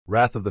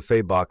Wrath of the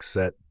Fae Box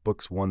Set,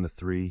 Books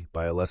 1-3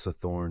 by Alessa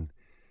Thorn,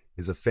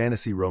 is a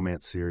fantasy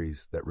romance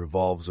series that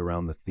revolves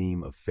around the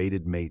theme of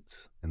fated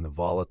mates and the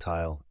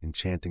volatile,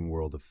 enchanting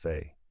world of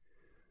Fae.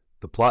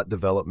 The plot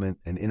development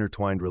and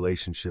intertwined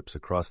relationships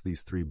across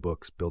these three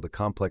books build a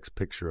complex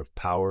picture of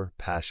power,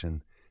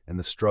 passion, and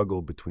the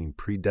struggle between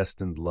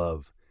predestined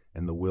love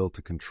and the will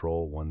to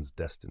control one's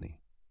destiny.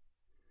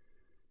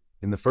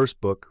 In the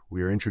first book,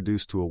 we are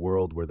introduced to a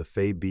world where the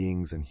Fae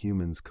beings and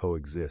humans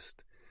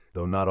coexist,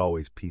 though not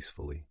always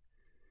peacefully.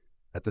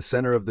 At the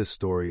center of this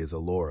story is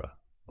Allura,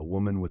 a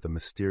woman with a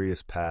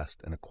mysterious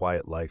past and a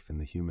quiet life in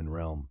the human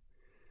realm.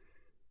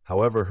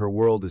 However, her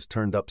world is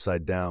turned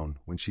upside down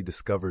when she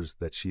discovers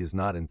that she is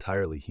not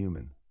entirely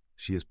human.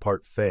 She is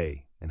part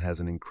Fae and has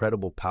an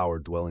incredible power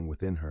dwelling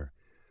within her,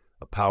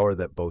 a power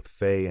that both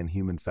Fae and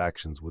human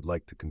factions would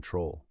like to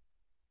control.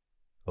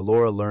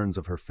 Allura learns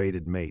of her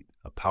fated mate,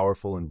 a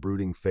powerful and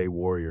brooding Fae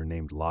warrior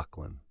named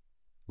Lachlan.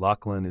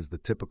 Lachlan is the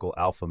typical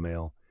alpha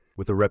male,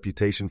 with a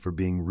reputation for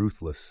being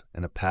ruthless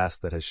and a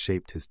past that has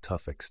shaped his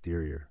tough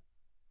exterior.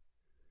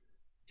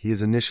 He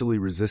is initially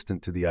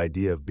resistant to the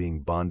idea of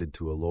being bonded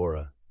to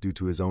Allura due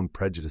to his own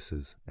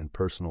prejudices and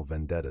personal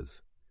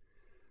vendettas.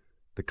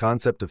 The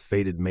concept of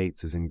fated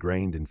mates is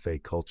ingrained in Fae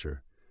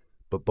culture,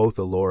 but both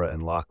Allura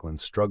and Lachlan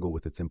struggle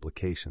with its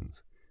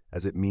implications,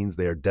 as it means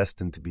they are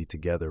destined to be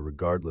together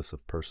regardless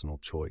of personal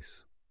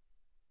choice.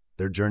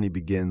 Their journey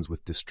begins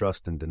with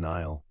distrust and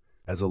denial,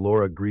 as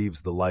Allura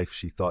grieves the life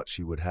she thought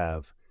she would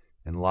have,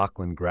 and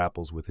Lachlan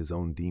grapples with his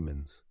own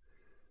demons.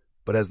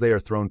 But as they are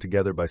thrown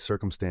together by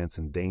circumstance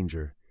and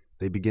danger,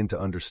 they begin to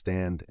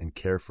understand and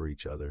care for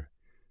each other,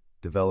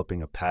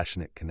 developing a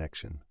passionate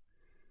connection.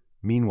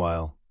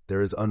 Meanwhile,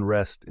 there is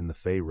unrest in the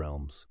Fae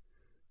realms.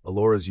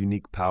 Allura's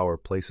unique power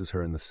places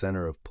her in the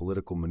center of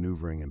political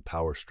maneuvering and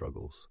power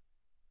struggles.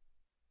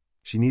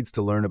 She needs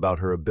to learn about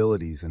her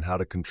abilities and how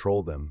to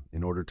control them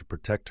in order to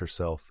protect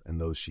herself and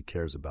those she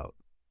cares about.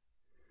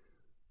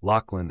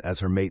 Lachlan, as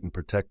her mate and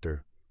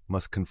protector,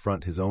 must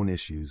confront his own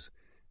issues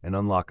and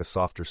unlock a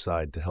softer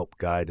side to help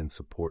guide and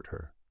support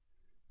her.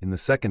 In the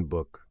second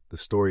book, the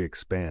story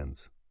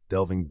expands,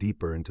 delving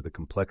deeper into the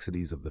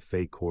complexities of the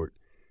Fae court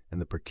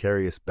and the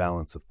precarious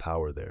balance of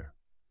power there.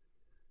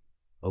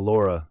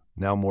 Allura,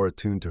 now more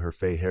attuned to her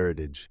Fae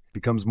heritage,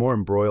 becomes more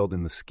embroiled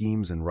in the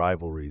schemes and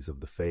rivalries of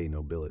the Fae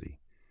nobility.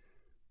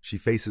 She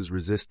faces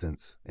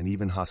resistance and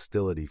even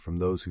hostility from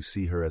those who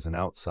see her as an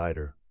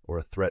outsider or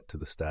a threat to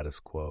the status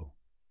quo.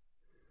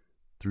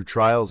 Through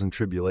trials and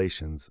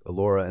tribulations,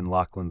 Allura and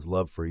Lachlan's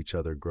love for each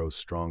other grows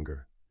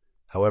stronger.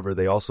 However,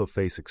 they also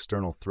face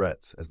external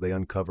threats as they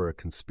uncover a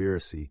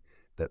conspiracy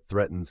that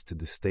threatens to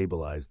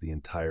destabilize the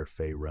entire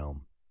Fae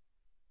realm.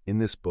 In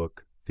this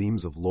book,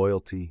 themes of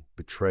loyalty,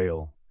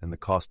 betrayal, and the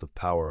cost of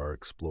power are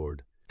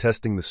explored,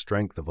 testing the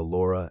strength of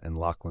Allura and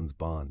Lachlan's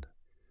bond.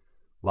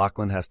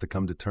 Lachlan has to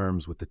come to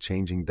terms with the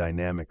changing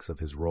dynamics of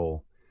his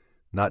role,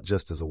 not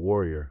just as a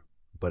warrior,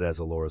 but as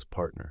Allura's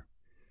partner.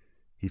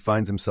 He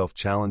finds himself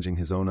challenging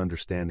his own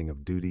understanding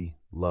of duty,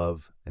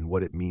 love, and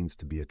what it means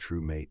to be a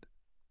true mate.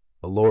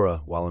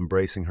 Allura, while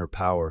embracing her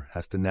power,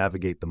 has to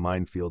navigate the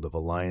minefield of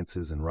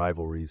alliances and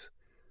rivalries,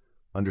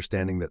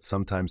 understanding that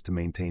sometimes to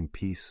maintain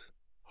peace,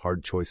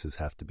 hard choices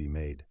have to be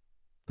made.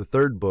 The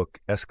third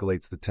book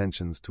escalates the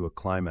tensions to a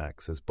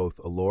climax as both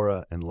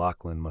Allura and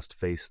Lachlan must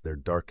face their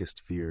darkest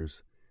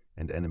fears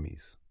and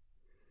enemies.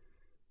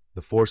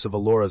 The force of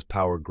Allura's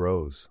power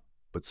grows,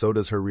 but so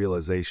does her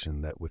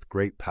realization that with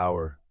great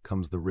power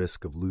comes the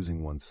risk of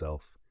losing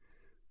oneself.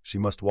 She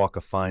must walk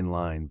a fine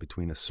line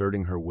between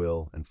asserting her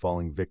will and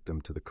falling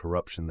victim to the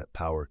corruption that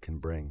power can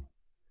bring.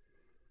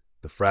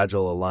 The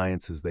fragile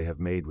alliances they have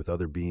made with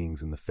other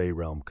beings in the Fae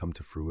realm come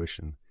to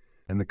fruition,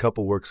 and the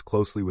couple works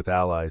closely with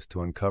allies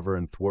to uncover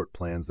and thwart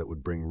plans that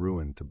would bring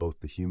ruin to both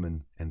the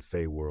human and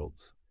Fae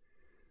worlds.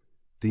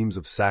 Themes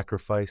of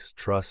sacrifice,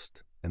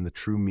 trust, and the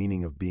true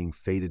meaning of being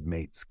fated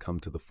mates come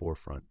to the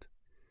forefront.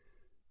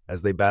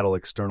 As they battle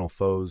external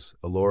foes,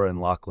 Allura and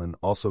Lachlan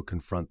also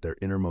confront their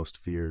innermost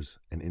fears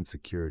and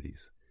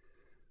insecurities.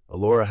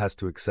 Allura has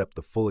to accept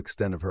the full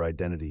extent of her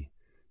identity,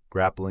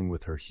 grappling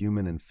with her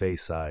human and Fae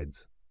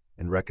sides,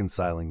 and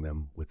reconciling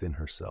them within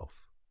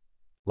herself.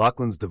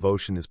 Lachlan's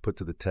devotion is put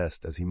to the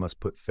test as he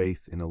must put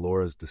faith in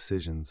Allura's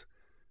decisions,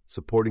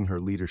 supporting her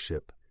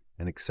leadership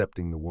and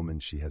accepting the woman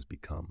she has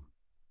become.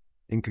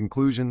 In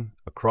conclusion,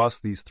 across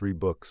these three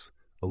books,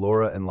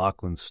 Allura and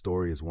Lachlan's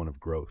story is one of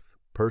growth,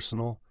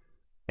 personal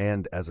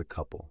and as a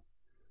couple.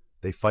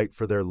 They fight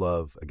for their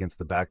love against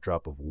the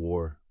backdrop of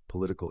war,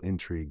 political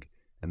intrigue,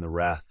 and the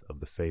wrath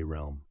of the Fae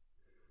realm.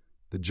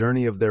 The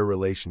journey of their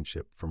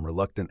relationship, from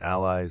reluctant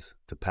allies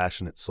to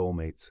passionate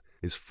soulmates,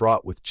 is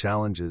fraught with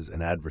challenges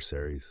and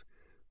adversaries,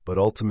 but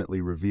ultimately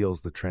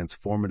reveals the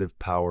transformative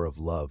power of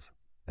love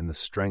and the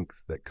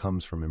strength that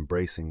comes from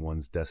embracing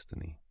one's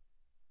destiny.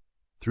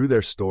 Through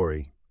their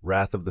story,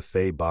 Wrath of the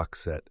Fae Box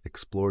Set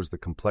explores the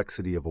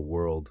complexity of a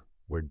world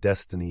where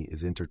destiny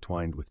is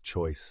intertwined with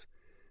choice,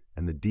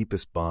 and the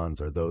deepest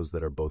bonds are those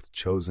that are both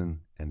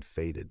chosen and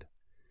fated.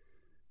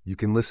 You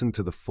can listen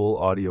to the full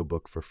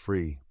audiobook for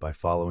free by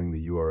following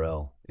the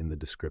URL in the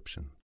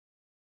description.